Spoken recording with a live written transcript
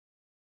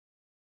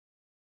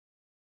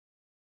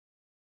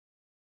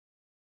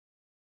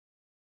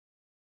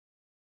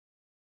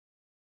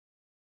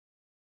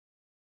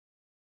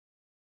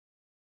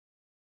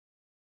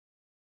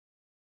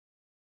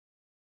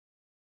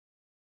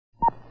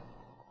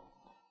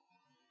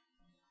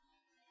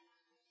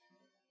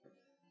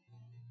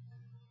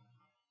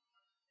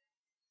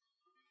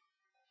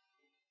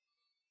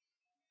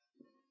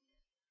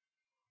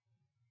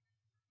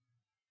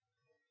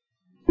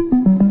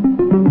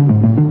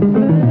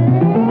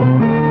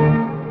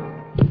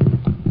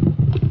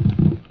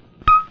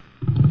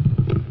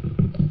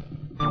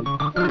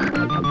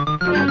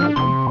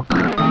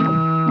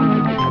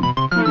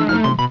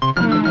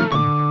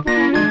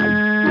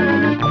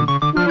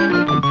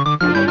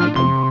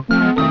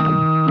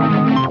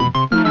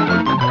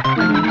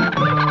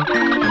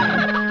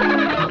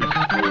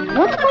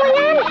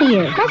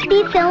Must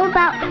be a film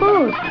about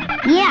food.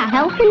 Yeah,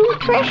 health and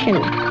nutrition.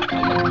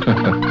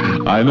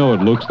 I know it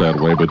looks that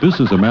way, but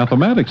this is a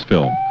mathematics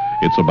film.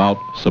 It's about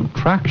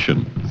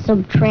subtraction.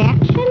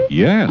 Subtraction?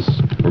 Yes.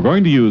 We're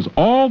going to use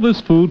all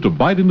this food to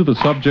bite into the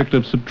subject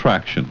of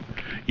subtraction.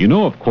 You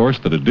know, of course,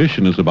 that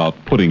addition is about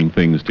putting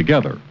things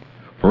together.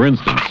 For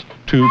instance,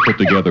 2 put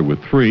together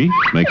with 3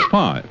 makes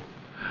 5.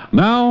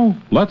 Now,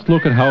 let's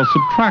look at how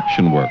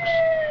subtraction works.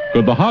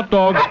 Could the hot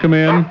dogs come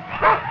in?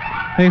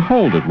 Hey,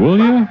 hold it, will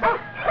you?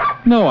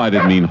 No, I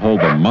didn't mean hold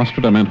the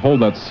mustard. I meant hold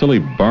that silly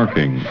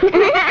barking.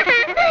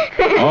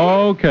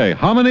 Okay,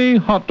 how many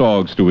hot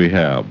dogs do we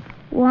have?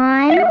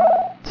 1,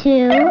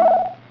 2,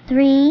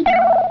 3,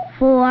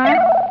 4,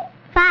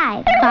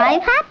 5.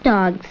 5 hot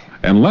dogs.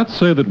 And let's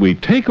say that we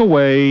take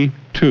away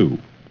 2.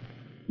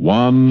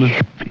 1,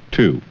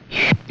 2.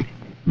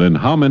 Then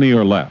how many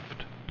are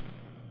left?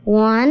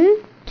 1,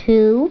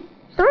 2,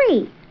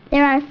 3.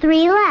 There are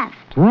 3 left.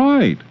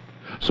 Right.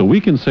 So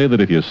we can say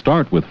that if you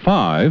start with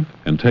 5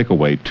 and take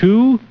away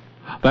 2,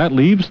 that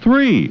leaves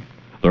 3.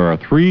 There are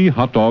 3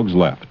 hot dogs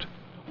left.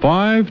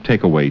 5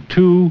 take away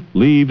 2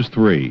 leaves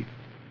 3.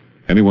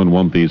 Anyone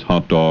want these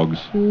hot dogs?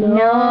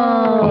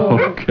 No.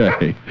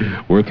 Okay.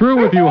 We're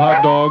through with you,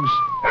 hot dogs.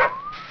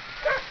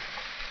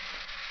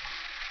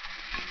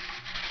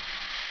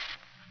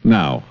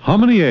 Now, how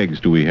many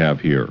eggs do we have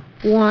here?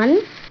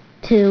 1,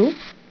 2,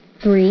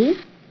 3,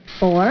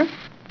 4,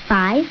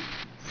 5,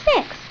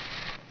 6.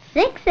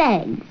 6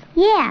 eggs.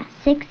 Yeah,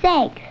 6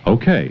 eggs.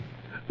 Okay.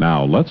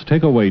 Now, let's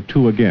take away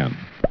 2 again.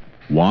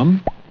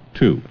 1,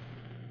 2.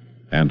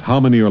 And how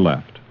many are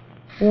left?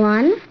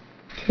 1,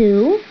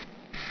 2,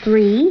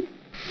 3,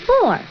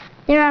 4.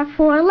 There are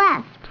 4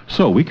 left.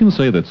 So we can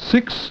say that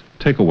 6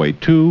 take away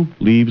 2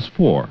 leaves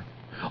 4.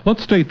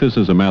 Let's state this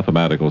as a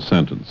mathematical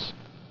sentence.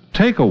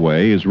 Take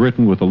away is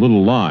written with a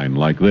little line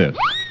like this.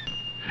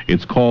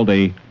 It's called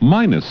a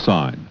minus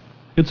sign.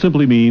 It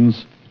simply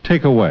means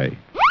take away.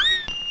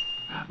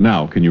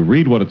 Now, can you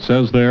read what it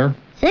says there?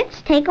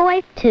 6 take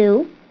away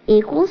 2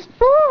 equals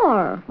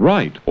 4.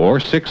 Right, or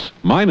 6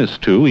 minus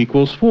 2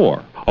 equals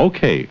 4.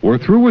 Okay, we're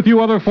through with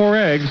you other 4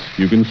 eggs.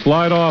 You can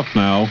slide off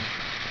now.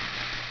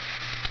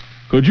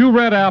 Could you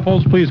red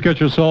apples please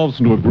get yourselves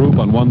into a group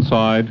on one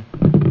side?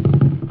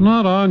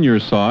 Not on your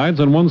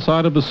sides, on one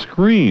side of the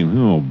screen.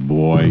 Oh,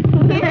 boy.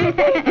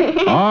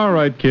 All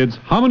right, kids,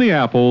 how many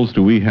apples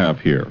do we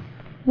have here?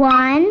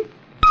 1,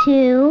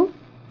 2,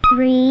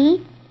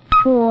 3,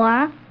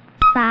 4,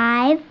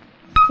 5,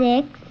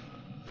 6,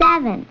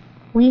 7.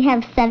 We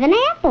have 7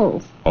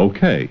 apples.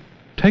 Okay,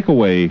 take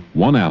away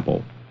 1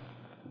 apple.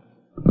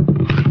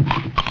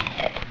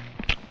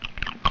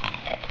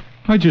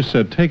 I just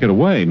said take it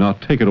away,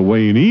 not take it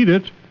away and eat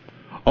it.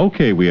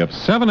 Okay, we have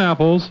 7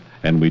 apples,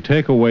 and we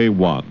take away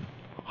 1.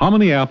 How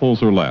many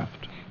apples are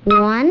left?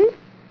 1,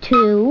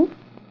 2,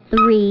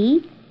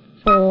 3,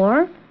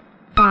 4,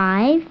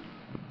 5,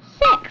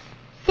 6.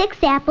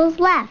 6 apples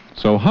left.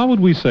 So how would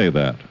we say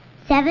that?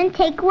 7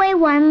 take away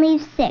 1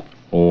 leaves 6.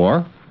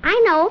 Or?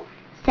 I know.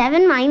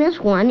 7 minus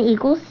 1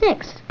 equals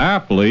 6.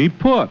 Aptly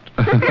put.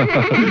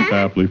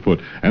 Aptly put.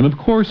 And of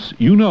course,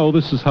 you know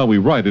this is how we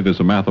write it as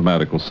a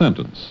mathematical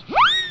sentence.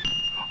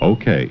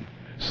 Okay,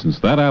 since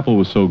that apple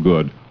was so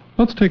good,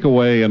 let's take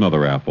away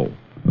another apple.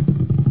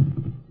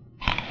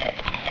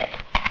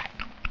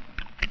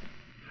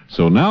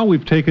 So now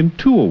we've taken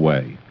 2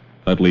 away.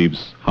 That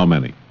leaves how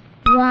many?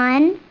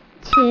 1,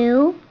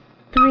 2,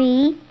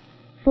 3,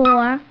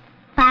 4,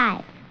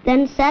 5.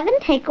 Then 7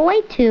 take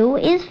away 2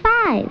 is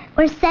 5.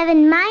 Or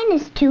 7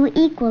 minus 2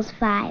 equals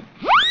 5.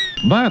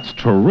 That's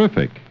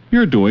terrific.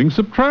 You're doing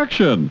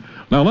subtraction.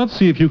 Now let's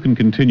see if you can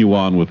continue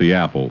on with the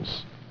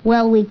apples.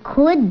 Well, we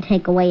could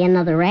take away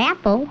another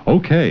apple.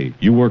 Okay,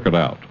 you work it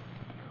out.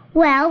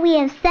 Well, we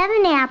have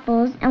 7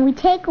 apples, and we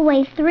take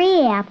away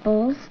 3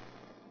 apples.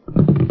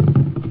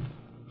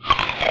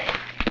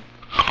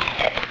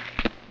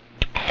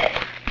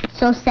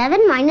 So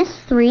 7 minus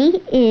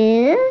 3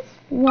 is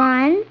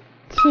 1,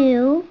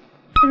 2,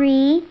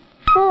 3,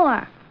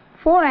 4.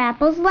 4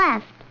 apples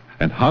left.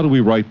 And how do we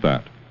write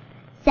that?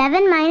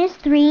 7 minus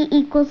 3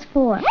 equals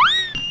 4.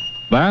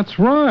 That's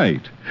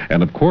right.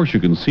 And of course you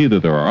can see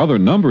that there are other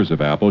numbers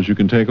of apples you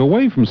can take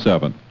away from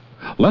 7.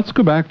 Let's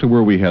go back to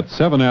where we had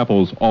 7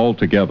 apples all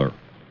together.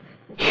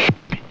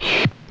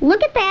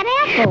 Look at that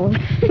apple.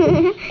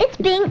 It's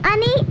being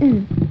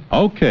uneaten.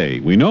 Okay,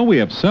 we know we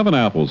have 7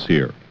 apples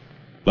here.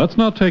 Let's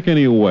not take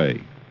any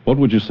away. What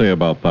would you say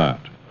about that?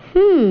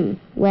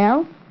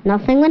 Well,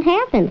 nothing would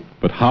happen.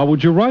 But how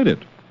would you write it?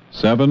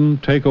 7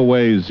 take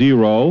away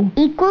 0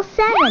 Equals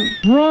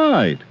 7.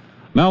 Right.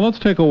 Now let's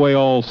take away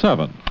all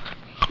 7.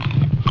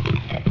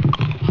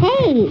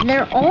 Hey,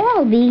 they're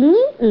all being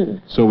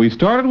eaten. So we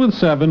started with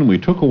 7, we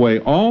took away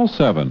all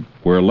 7.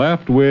 We're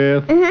left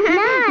with...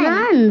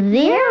 None.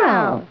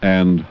 0.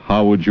 And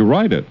how would you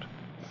write it?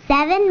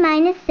 7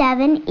 minus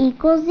 7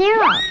 equals 0.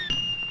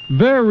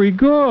 Very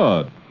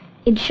good.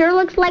 It sure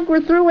looks like we're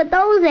through with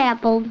those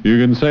apples. You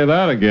can say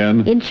that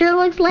again. It sure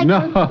looks like...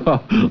 No,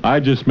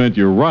 I just meant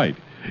you're right.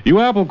 You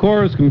apple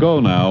cores can go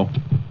now.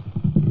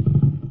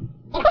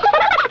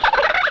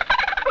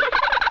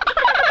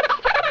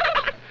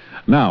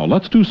 Now,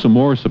 let's do some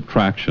more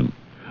subtraction.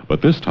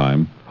 But this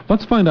time,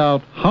 let's find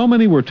out how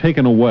many were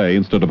taken away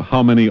instead of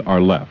how many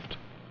are left.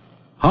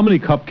 How many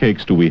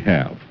cupcakes do we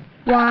have?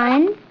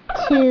 1,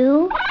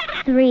 2,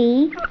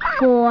 3,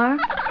 4,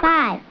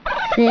 5,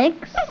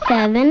 6,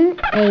 7,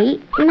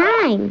 8,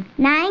 9.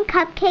 9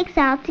 cupcakes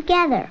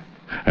altogether.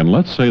 And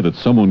let's say that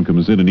someone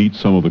comes in and eats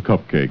some of the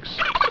cupcakes.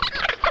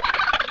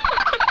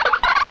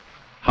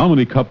 How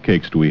many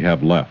cupcakes do we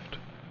have left?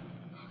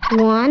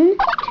 1,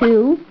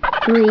 2,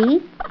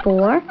 3,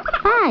 4,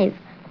 5.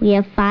 We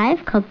have 5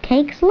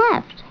 cupcakes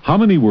left. How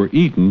many were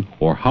eaten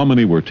or how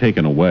many were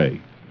taken away?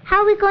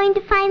 How are we going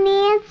to find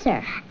the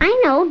answer?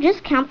 I know,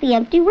 just count the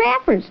empty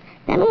wrappers.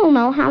 Then we'll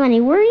know how many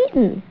were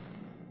eaten.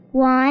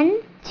 1,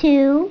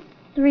 2,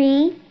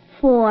 3,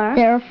 4.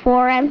 There are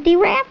 4 empty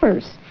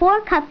wrappers.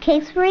 4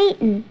 cupcakes were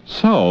eaten.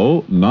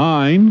 So,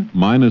 9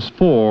 minus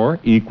 4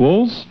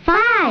 equals? 5.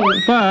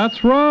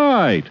 That's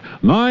right.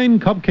 9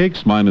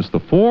 cupcakes minus the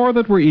 4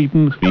 that were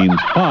eaten means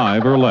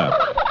 5 are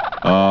left.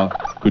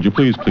 Could you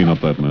please clean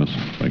up that mess?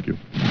 Thank you.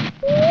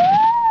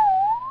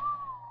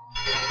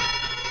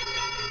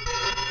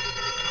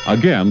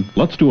 Again,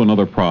 let's do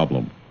another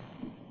problem.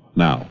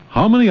 Now,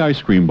 how many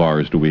ice cream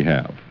bars do we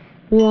have?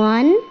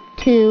 1,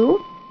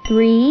 2,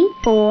 3,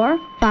 4,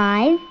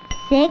 5,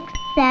 6,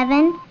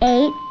 7,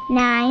 8,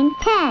 9,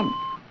 10.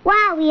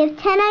 Wow, we have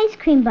 10 ice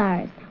cream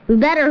bars. We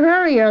better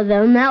hurry or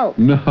they'll melt.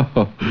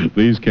 No,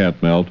 these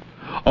can't melt.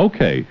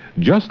 Okay,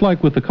 just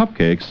like with the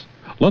cupcakes,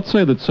 let's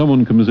say that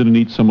someone comes in and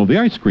eats some of the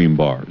ice cream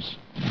bars.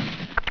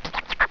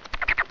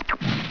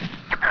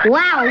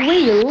 Wow,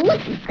 look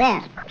at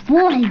that.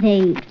 Boy,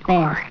 they eat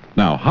fast.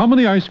 Now, how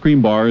many ice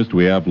cream bars do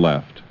we have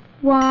left?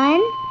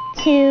 1,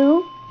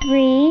 2,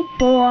 3,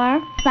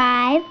 4,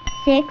 5,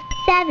 6,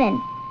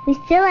 7. We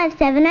still have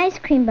 7 ice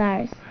cream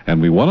bars.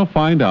 And we want to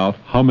find out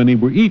how many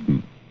were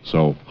eaten.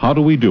 So, how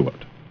do we do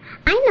it?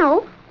 I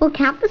know. We'll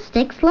count the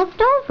sticks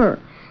left over.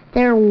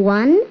 There are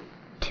 1,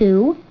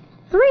 2,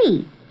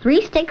 3.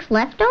 3 sticks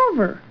left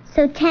over.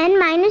 So 10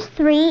 minus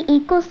 3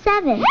 equals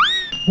 7.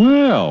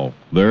 Well,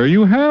 there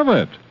you have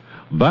it.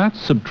 That's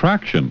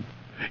subtraction.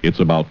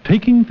 It's about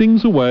taking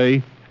things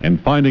away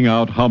and finding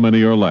out how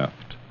many are left.